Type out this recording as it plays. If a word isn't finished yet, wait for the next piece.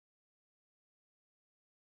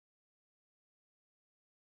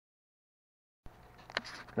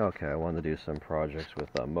Okay, I wanted to do some projects with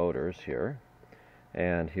motors here,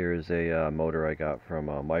 and here's a motor I got from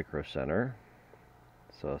Micro Center.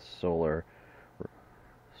 It's a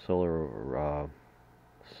Solarbotics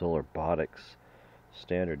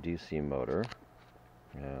standard DC motor,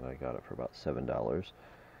 and I got it for about $7.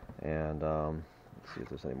 And let's see if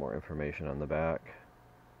there's any more information on the back.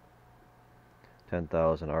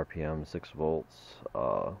 10,000 RPM, 6 volts,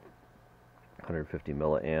 150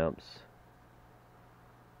 milliamps,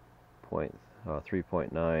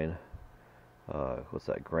 3.9 what's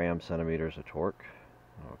that, gram centimeters of torque.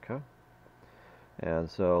 Okay, and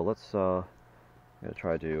so let's I'm going to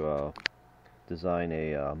try to design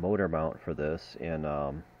a motor mount for this in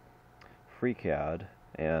FreeCAD,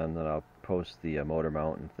 and then I'll post the motor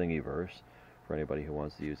mount in Thingiverse for anybody who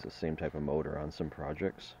wants to use the same type of motor on some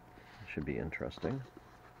projects. It should be interesting.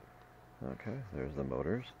 Okay, there's the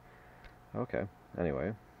motors. Okay,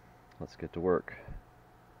 anyway, let's get to work.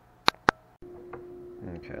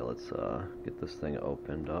 Okay, let's get this thing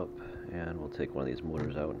opened up, and we'll take one of these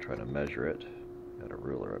motors out and try to measure it. Got a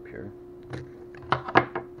ruler up here.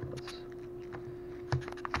 Let's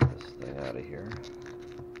get this thing out of here.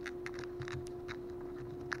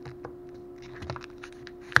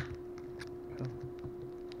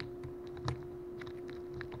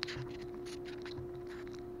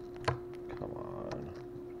 Come on.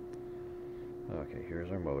 Okay,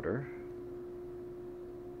 here's our motor.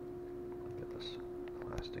 Get this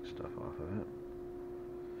plastic stuff off of it.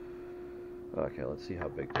 Okay, let's see how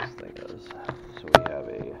big this thing is. So we have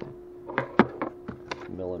a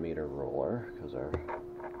millimeter roller, because our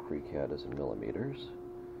FreeCAD is in millimeters.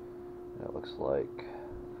 That looks like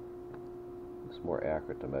it's more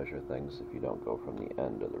accurate to measure things if you don't go from the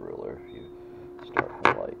end of the ruler. If you start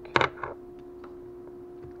from, like,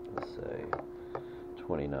 let's say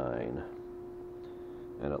 29,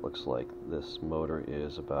 and it looks like this motor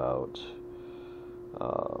is about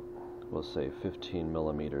we'll say 15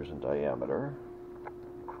 millimeters in diameter,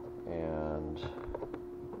 and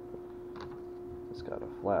it's got a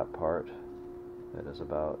flat part that is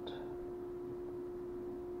about,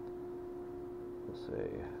 let's say,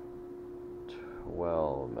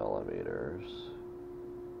 12 millimeters.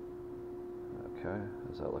 Okay,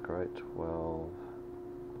 does that look right? 12.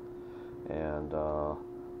 And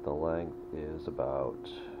the length is about,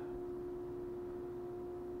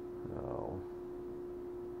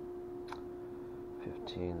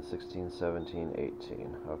 15, 16, 17,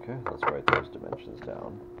 18. Okay, let's write those dimensions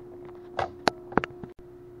down. Okay,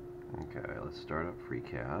 let's start up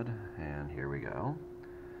FreeCAD, and here we go.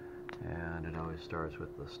 And it always starts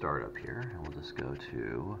with the startup here, and we'll just go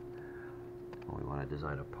to, when we want to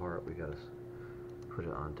design a part, we got to put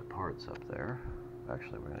it onto parts up there.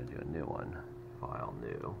 Actually, we're going to do a new one, file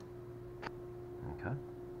new. Okay,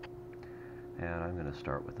 and I'm going to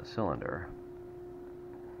start with the cylinder,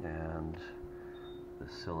 and the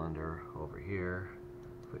cylinder over here,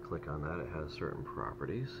 if we click on that, it has certain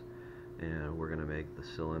properties, and we're going to make the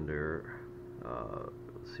cylinder,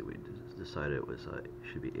 let's see, we decided it was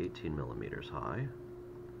should be 18 millimeters high.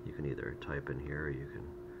 You can either type in here, or you can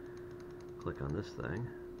click on this thing,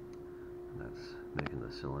 and that's making the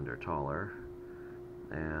cylinder taller,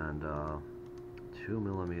 and 2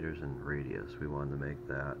 millimeters in radius. We wanted to make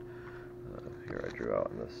that, here I drew out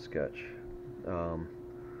in this sketch,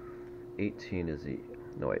 16 is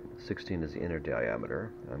the inner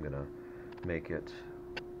diameter. I'm going to make it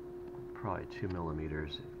probably 2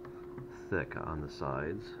 millimeters thick on the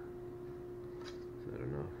sides. So I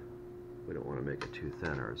don't know, we don't want to make it too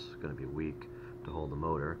thin, or it's going to be weak to hold the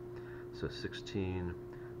motor. So 16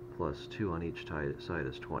 plus 2 on each side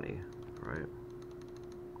is 20, right?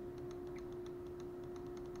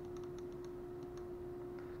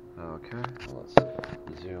 Okay, let's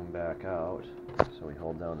zoom back out. So we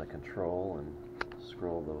hold down the control and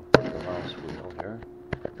scroll the mouse wheel here.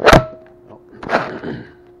 Oh.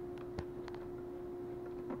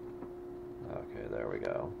 Okay, there we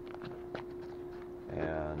go.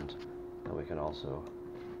 And then we can also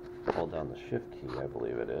hold down the shift key, I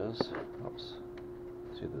believe it is. Oops.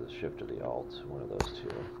 It's either the shift or the alt, one of those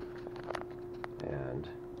two. And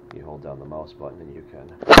you hold down the mouse button and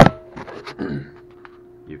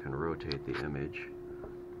you can rotate the image.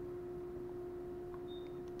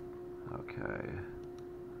 Okay.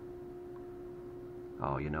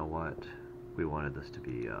 Oh, you know what? We wanted this to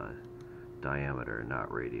be diameter,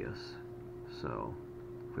 not radius. So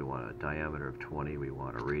if we want a diameter of 20, we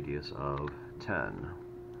want a radius of 10.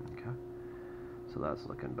 Okay. So that's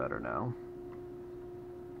looking better now.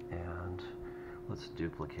 And let's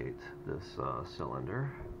duplicate this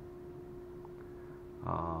cylinder.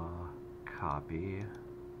 Copy.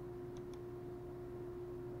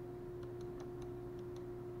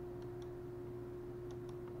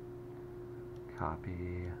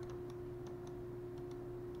 copy,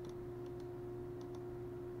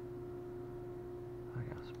 I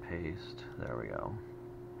guess paste, there we go.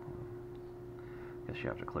 I guess you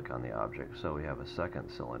have to click on the object. So we have a second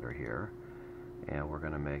cylinder here, and we're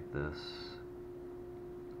going to make this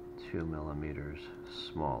 2 millimeters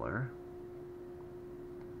smaller.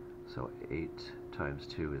 So 8 times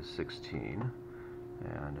 2 is 16.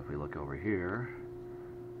 And if we look over here,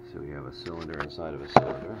 so we have a cylinder inside of a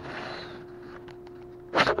cylinder.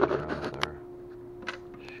 Let's around with our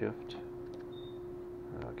shift.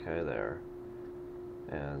 Okay, there.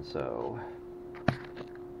 And so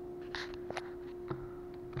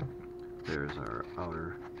there's our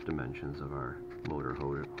outer dimensions of our motor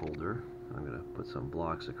holder. I'm going to put some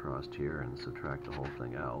blocks across here and subtract the whole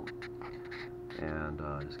thing out. And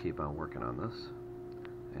just keep on working on this.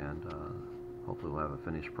 And hopefully we'll have a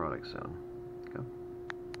finished product soon. Okay.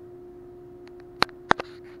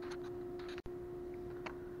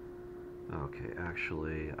 Okay,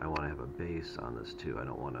 actually I want to have a base on this too. I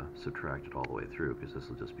don't want to subtract it all the way through because this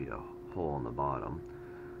will just be a hole in the bottom.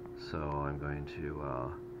 So I'm going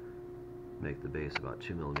to make the base about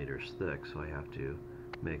 2 millimeters thick, so I have to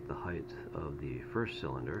make the height of the first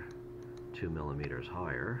cylinder 2 millimeters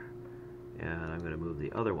higher, and I'm going to move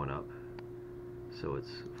the other one up so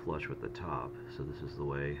it's flush with the top. So this is the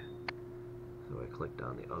way, so I clicked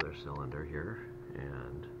on the other cylinder here,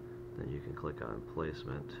 and then you can click on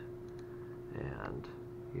placement, and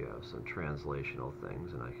you have some translational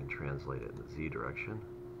things, and I can translate it in the Z direction.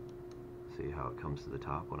 See how it comes to the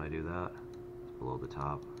top when I do that? It's below the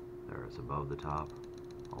top. There, it's above the top.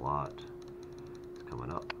 A lot. It's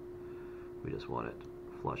coming up. We just want it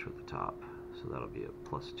flush with the top. So that'll be a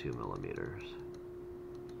plus 2 millimeters.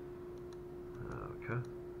 Okay.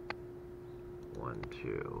 1,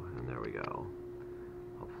 2, and there we go.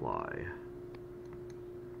 Apply.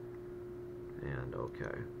 And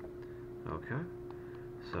okay. Okay.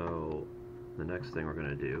 So the next thing we're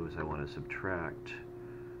going to do is I want to subtract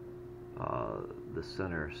the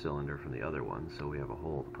center cylinder from the other one, so we have a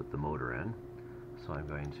hole to put the motor in. So I'm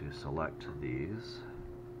going to select these,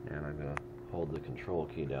 and I'm going to hold the control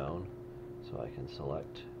key down so I can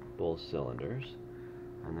select both cylinders,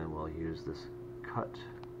 and then we'll use this cut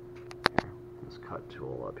here, this cut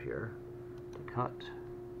tool up here to cut.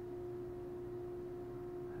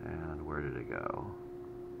 And where did it go?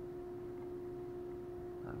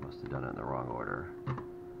 I must have done it in the wrong order.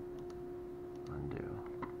 Undo.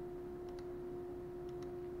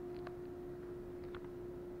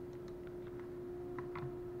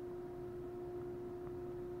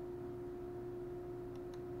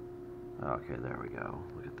 Okay, there we go.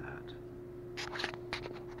 Look at that.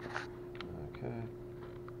 Okay.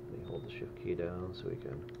 Let me hold the shift key down so we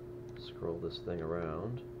can scroll this thing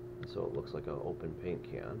around. So it looks like an open paint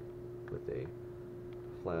can with a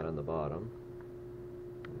flat on the bottom.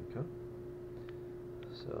 Okay.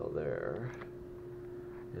 So there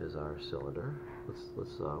is our cylinder.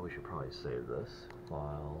 We should probably save this.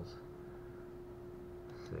 Files.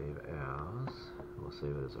 Save as. We'll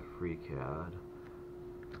save it as a FreeCAD.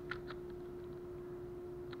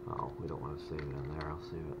 Oh, we don't want to save it in there. I'll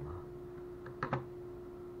save it in the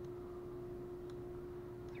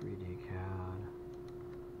 3D CAD.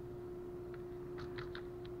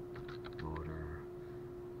 Motor.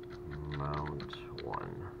 Mount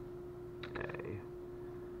 1A.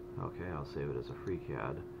 Okay, I'll save it as a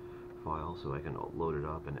FreeCAD file so I can load it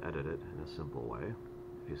up and edit it in a simple way.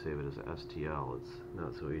 If you save it as a STL, it's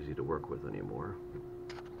not so easy to work with anymore,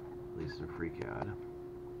 at least in FreeCAD.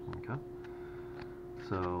 Okay.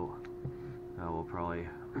 So now we'll probably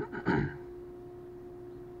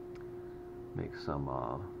make some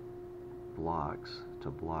blocks to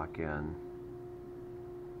block in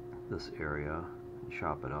this area and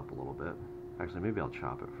chop it up a little bit. Actually, maybe I'll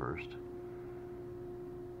chop it first,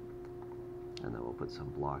 and then we'll put some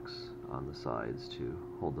blocks on the sides to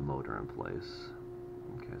hold the motor in place.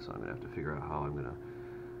 Okay, so I'm going to have to figure out how I'm going to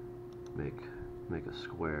make a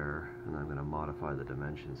square, and I'm going to modify the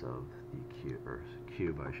dimensions of the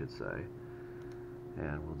cube, I should say,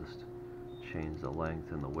 and we'll just change the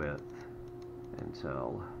length and the width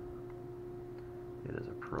until it is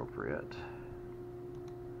appropriate,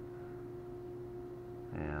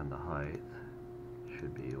 and the height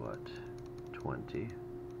should be what, 20.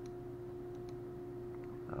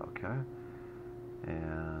 Okay,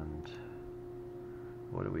 and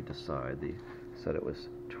what did we decide? They said it was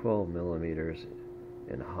 12 millimeters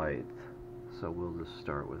in height, so we'll just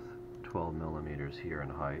start with 12 millimeters here in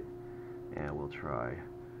height, and we'll try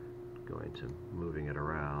going to moving it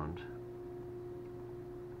around,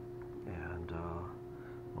 and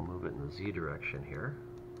we'll move it in the Z direction here,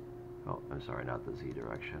 oh, I'm sorry, not the Z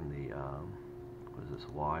direction, the, what is this,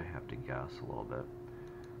 Y? I have to guess a little bit.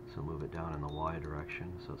 So move it down in the Y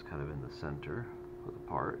direction, so it's kind of in the center of the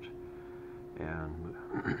part. And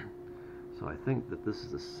so I think that this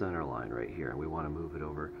is the center line right here, and we want to move it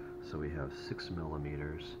over so we have 6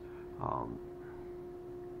 millimeters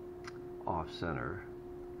off center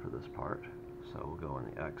for this part. So we'll go in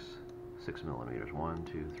the X 6 millimeters. 1,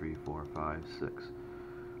 2, 3, 4, 5, 6.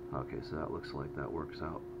 Okay, so that looks like that works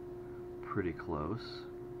out pretty close.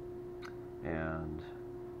 And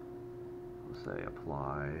let's say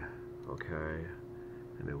apply, okay,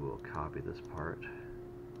 and maybe we'll copy this part.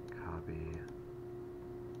 Copy,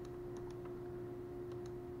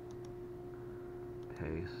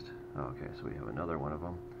 paste. Okay, so we have another one of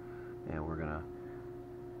them, and we're gonna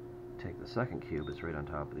take the second cube, it's right on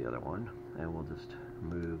top of the other one, and we'll just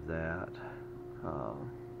move that. Oh,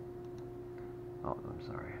 I'm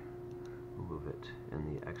sorry. We'll move it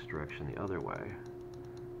in the X direction the other way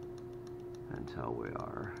until we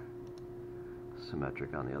are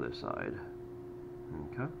symmetric on the other side.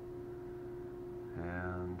 Okay.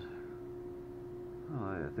 And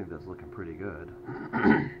I think that's looking pretty good.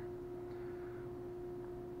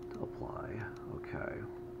 Apply. Okay.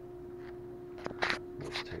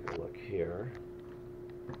 Let's take a look here.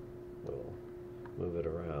 We'll move it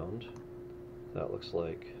around. That looks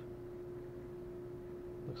like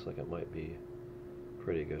it might be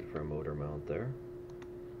pretty good for a motor mount there.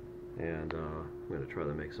 And I'm going to try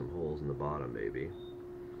to make some holes in the bottom maybe,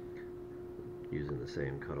 using the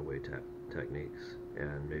same cutaway techniques,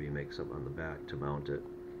 and maybe make some on the back to mount it.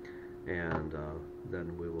 And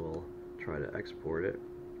then we will try to export it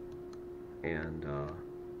and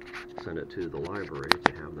send it to the library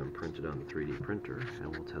to have them printed on the 3D printer, and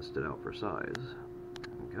we'll test it out for size.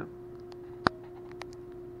 Okay.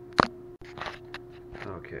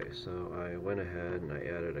 Okay, so I went ahead and I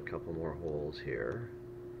added a couple more holes here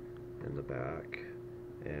in the back,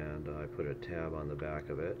 and I put a tab on the back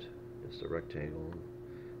of it, just a rectangle,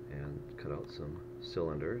 and cut out some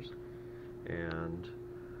cylinders. And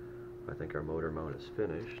I think our motor mount is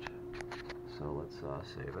finished, so let's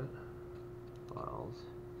save it. Files,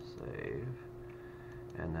 save,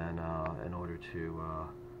 and then in order to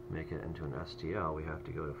make it into an STL, we have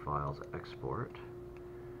to go to Files, Export,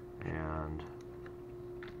 and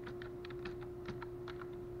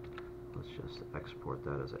let's just export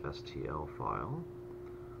that as a STL file.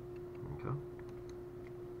 Okay.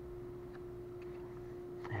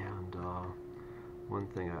 And one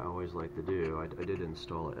thing I always like to do, I did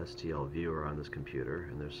install a STL viewer on this computer,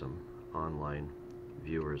 and there's some online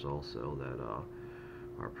viewers also that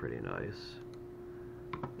are pretty nice.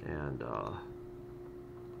 And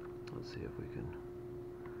let's see if we can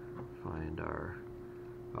find our,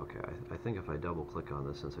 okay, I think if I double click on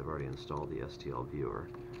this, since I've already installed the STL viewer,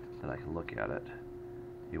 then I can look at it.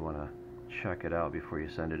 You want to check it out before you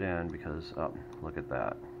send it in, because look at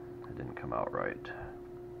that, it didn't come out right.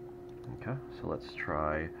 Okay, so let's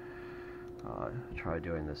try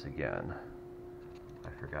doing this again. I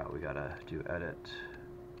forgot we gotta do edit.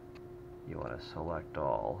 You want to select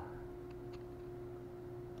all.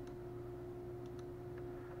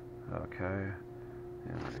 Okay,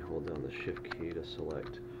 and we hold down the shift key to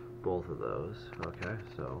select both of those. Okay,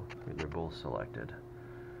 so they're both selected.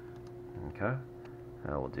 Okay,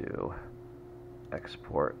 now we'll do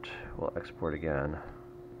export. We'll export again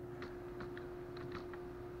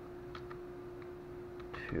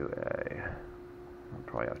to I'll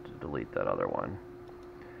probably have to delete that other one.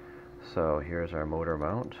 So here's our motor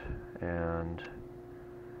mount, and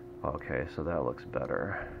okay, so that looks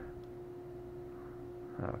better.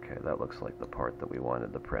 Okay, that looks like the part that we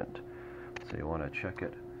wanted to print. So you want to check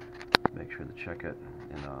it, make sure to check it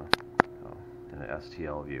in an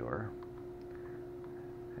STL viewer.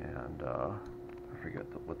 And I forget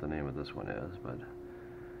what the name of this one is, but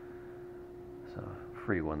it's a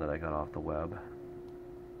free one that I got off the web.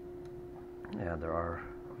 And there are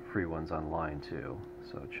free ones online too,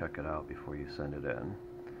 so check it out before you send it in.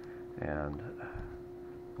 And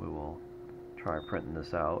we will try printing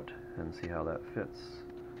this out and see how that fits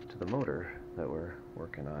to the motor that we're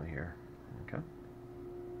working on here. Okay?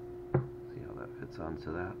 See how that fits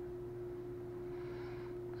onto that.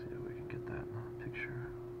 See if we can get that in the picture.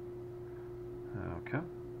 Okay.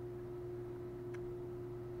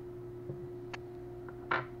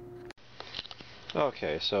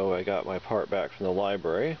 Okay, so I got my part back from the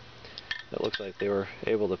library. It looks like they were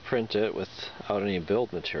able to print it without any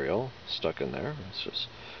build material stuck in there. It's just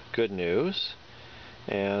good news.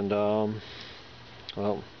 And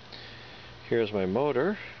well, here's my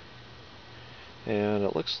motor, and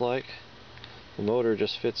it looks like the motor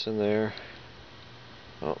just fits in there.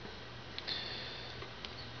 Oh,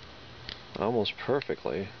 almost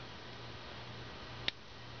perfectly.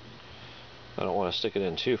 I don't want to stick it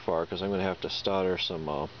in too far because I'm going to have to solder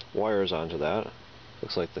some wires onto that.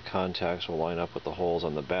 Looks like the contacts will line up with the holes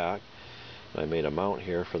on the back. I made a mount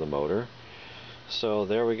here for the motor. So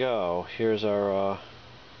there we go. Here's our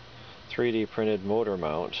 3D printed motor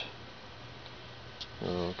mount.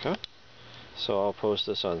 Okay. So I'll post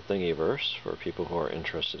this on Thingiverse for people who are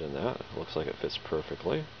interested in that. It looks like it fits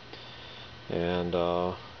perfectly. And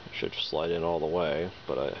it should slide in all the way,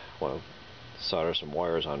 but I want to solder some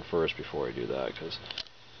wires on first before I do that because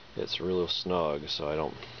it's real snug, so I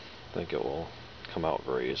don't think it will come out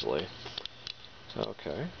very easily.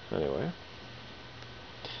 Okay, anyway.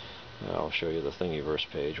 I'll show you the Thingiverse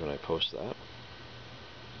page when I post that.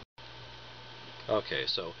 Okay,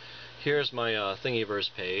 so here's my Thingiverse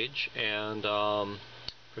page, and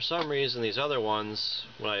for some reason these other ones,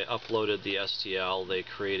 when I uploaded the STL, they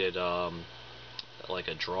created like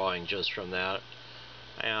a drawing just from that,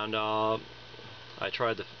 and I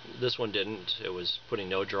tried this one didn't. It was putting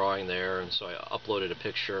no drawing there, and so I uploaded a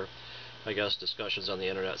picture. I guess discussions on the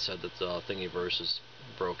internet said that the Thingiverse is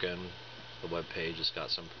broken. The web page has got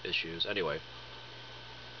some issues. Anyway,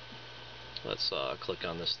 let's click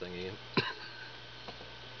on this thingy.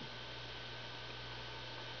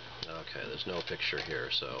 Okay, there's no picture here,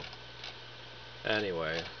 so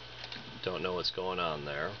anyway, don't know what's going on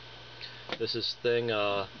there. This is thing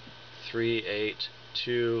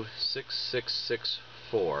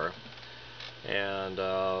 3826664, and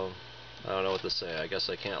I don't know what to say. I guess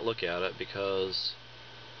I can't look at it because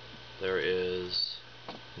there is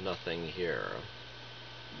nothing here.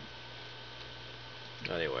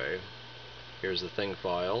 Anyway, here's the thing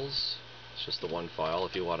files. It's just the one file.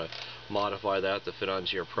 If you want to modify that to fit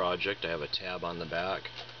onto your project, I have a tab on the back,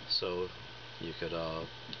 so you could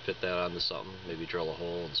fit that onto something. Maybe drill a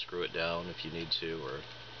hole and screw it down if you need to, or you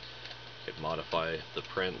could modify the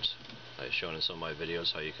print. I've shown in some of my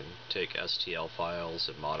videos how you can take STL files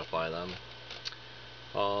and modify them.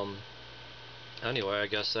 Anyway, I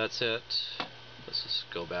guess that's it. Let's just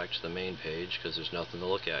go back to the main page because there's nothing to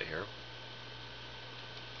look at here.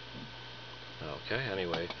 Okay,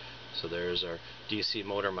 anyway, so there's our DC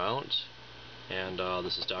motor mount, and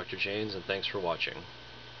this is Dr. Janes, and thanks for watching.